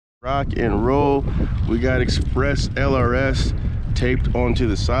Rock and roll. We got Express LRS taped onto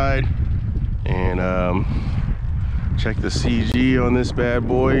the side, and check the CG on this bad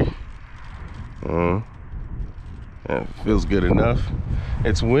boy. That feels good enough.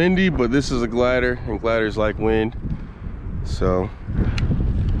 It's windy, but this is a glider, and gliders like wind. So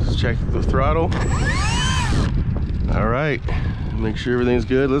let's check the throttle. All right, make sure everything's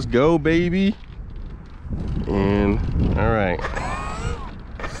good. Let's go, baby. And all right.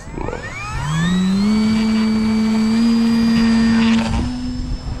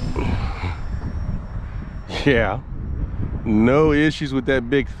 Yeah, no issues with that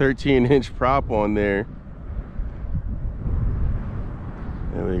big 13-inch prop on there.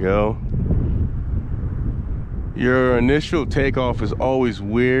 There we go. Your initial takeoff is always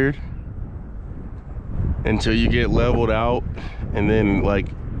weird until you get leveled out, and then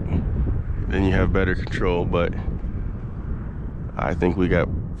then you have better control. But I think we got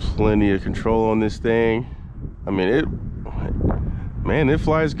plenty of control on this thing. I mean, it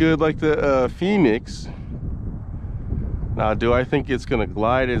flies good like the Phoenix. Now, do I think it's gonna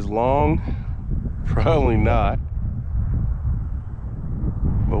glide as long? Probably not,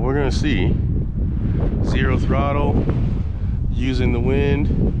 but we're gonna see. Zero throttle, using the wind.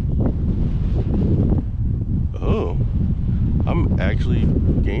 Oh, I'm actually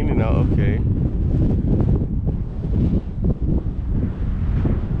gaining out. Okay.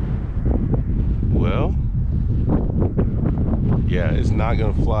 Well, yeah, it's not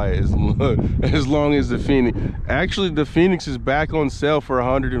gonna fly as long as the Phoenix. Actually, the Phoenix is back on sale for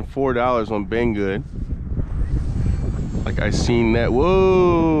 $104 on Banggood. Like, I seen that.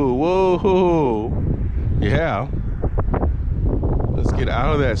 Whoa. Yeah. Let's get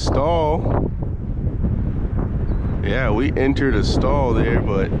out of that stall. Yeah, we entered a stall there,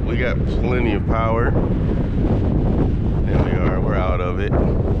 but we got plenty of power. There we are, we're out of it.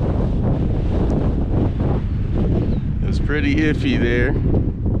 It was pretty iffy there.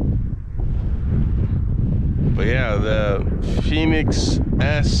 But yeah, the Phoenix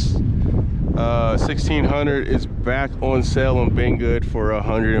S 1600 is back on sale on Banggood for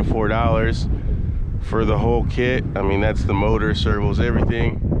 $104 for the whole kit. I mean, that's the motor, servos,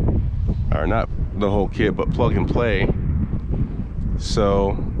 everything. Or not the whole kit, but plug and play.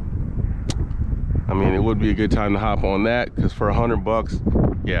 So, I mean, it would be a good time to hop on that, because for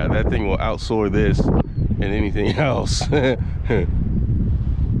 $100, yeah, that thing will outsoar this and anything else.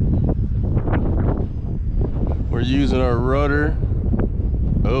 We're using our rudder.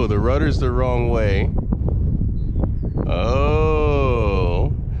 Oh, the rudder's the wrong way.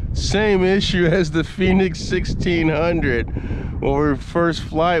 Oh, same issue as the Phoenix 1600. When we first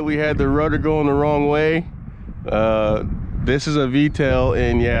flight, we had the rudder going the wrong way. This is a V-tail,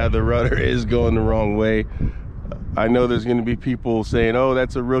 and yeah, the rudder is going the wrong way. I know there's going to be people saying, oh,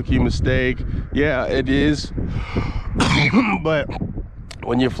 that's a rookie mistake. Yeah, it is. But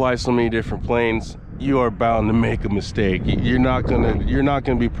when you fly so many different planes, you are bound to make a mistake. You're not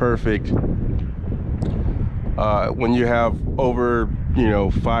gonna be perfect. When you have over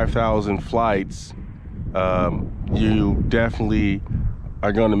 5,000 flights, you definitely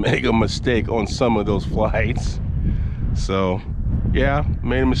are gonna make a mistake on some of those flights. So yeah,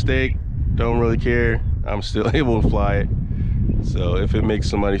 made a mistake, don't really care. I'm still able to fly it. So if it makes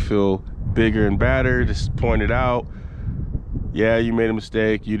somebody feel bigger and badder, just point it out. Yeah, you made a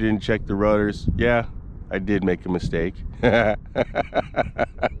mistake, you didn't check the rudders. Yeah, I did make a mistake.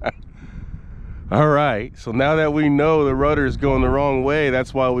 All right, so now that we know the rudder is going the wrong way,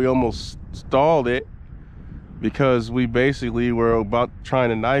 that's why we almost stalled it, because we basically were about trying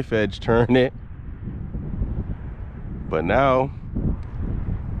to knife edge turn it. But now,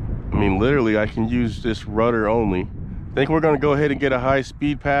 I mean, literally, I can use this rudder only. I think we're gonna go ahead and get a high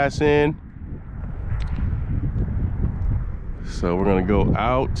speed pass in. So we're gonna go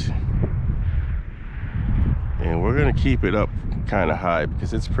out, and we're gonna keep it up kind of high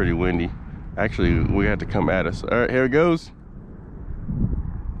because it's pretty windy. Actually, we had to come at us. All right, here it goes.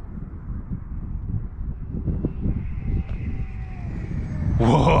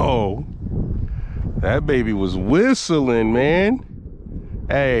 Whoa, that baby was whistling, man.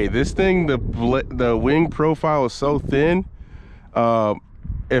 Hey, this thing, the wing profile is so thin.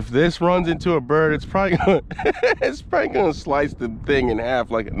 If this runs into a bird, it's probably gonna slice the thing in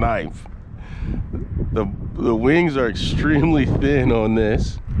half like a knife. The wings are extremely thin on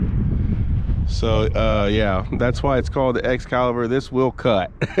this. So yeah, that's why it's called the Excalibur. This will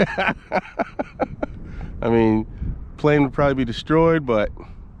cut. I mean, plane would probably be destroyed, but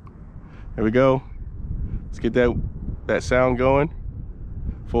here we go. Let's get that sound going.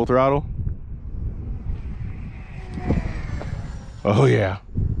 Full throttle. Oh yeah.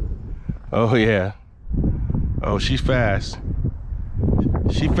 Oh yeah. Oh, she's fast.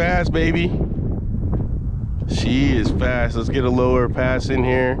 She fast, baby. She is fast. Let's get a lower pass in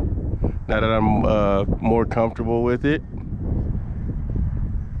here now that I'm more comfortable with it.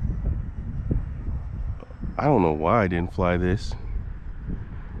 I don't know why I didn't fly this.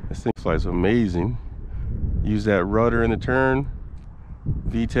 This thing flies amazing. Use that rudder in the turn.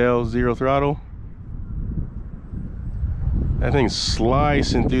 V-tail, 0 throttle. That thing's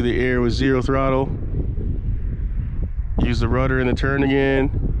slicing through the air with 0 throttle. Use the rudder in the turn again.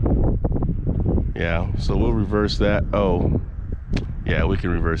 Yeah, so we'll reverse that. Oh, yeah, we can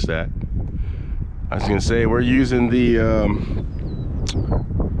reverse that. I was gonna say, we're using the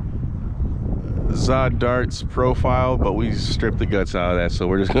Zod Darts profile, but we stripped the guts out of that, so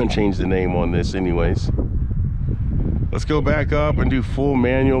we're just gonna change the name on this anyways. Let's go back up and do full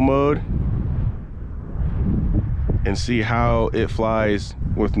manual mode and see how it flies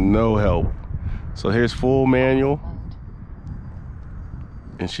with no help. So here's full manual.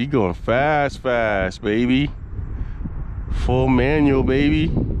 And she going fast, fast, baby. Full manual,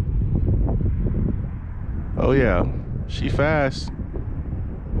 baby. Oh yeah, she fast.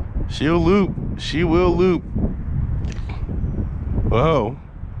 She'll loop, she will loop. Whoa,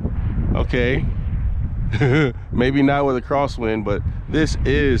 okay. Maybe not with a crosswind, but this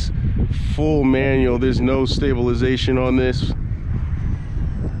is full manual. There's no stabilization on this.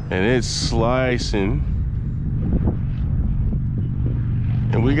 And it's slicing.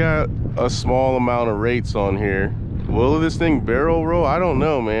 And we got a small amount of rates on here. Will this thing barrel roll? I don't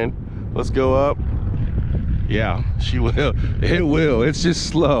know, man. Let's go up. Yeah, she will. It will. It's just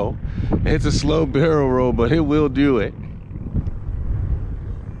slow. It's a slow barrel roll, but it will do it.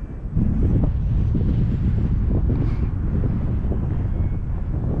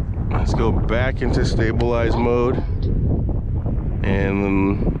 Let's go back into stabilize mode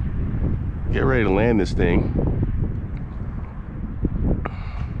and get ready to land this thing.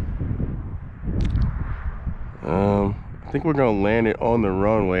 I think we're gonna land it on the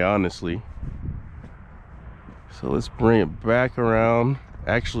runway, honestly. So let's bring it back around.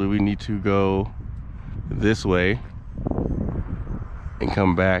 Actually, we need to go this way and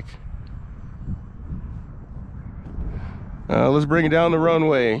come back. Let's bring it down the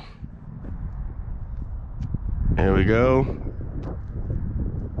runway. There we go.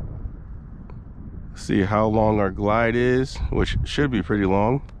 See how long our glide is, which should be pretty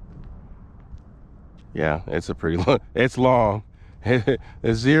long. Yeah, it's a pretty long, it's long.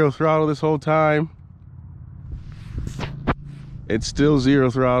 It's 0 throttle this whole time. It's still 0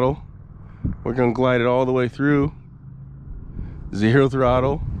 throttle. We're gonna glide it all the way through. 0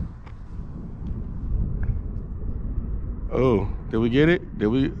 throttle. Oh, did we get it? Did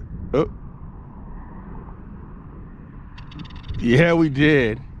we? Oh. Yeah, we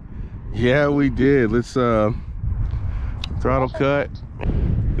did. Yeah, we did. Let's throttle cut.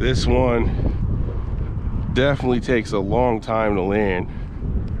 This one definitely takes a long time to land,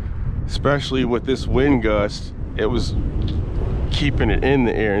 especially with this wind gust. It was keeping it in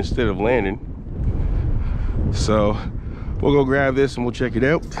the air instead of landing. So we'll go grab this and we'll check it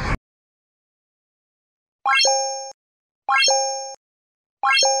out.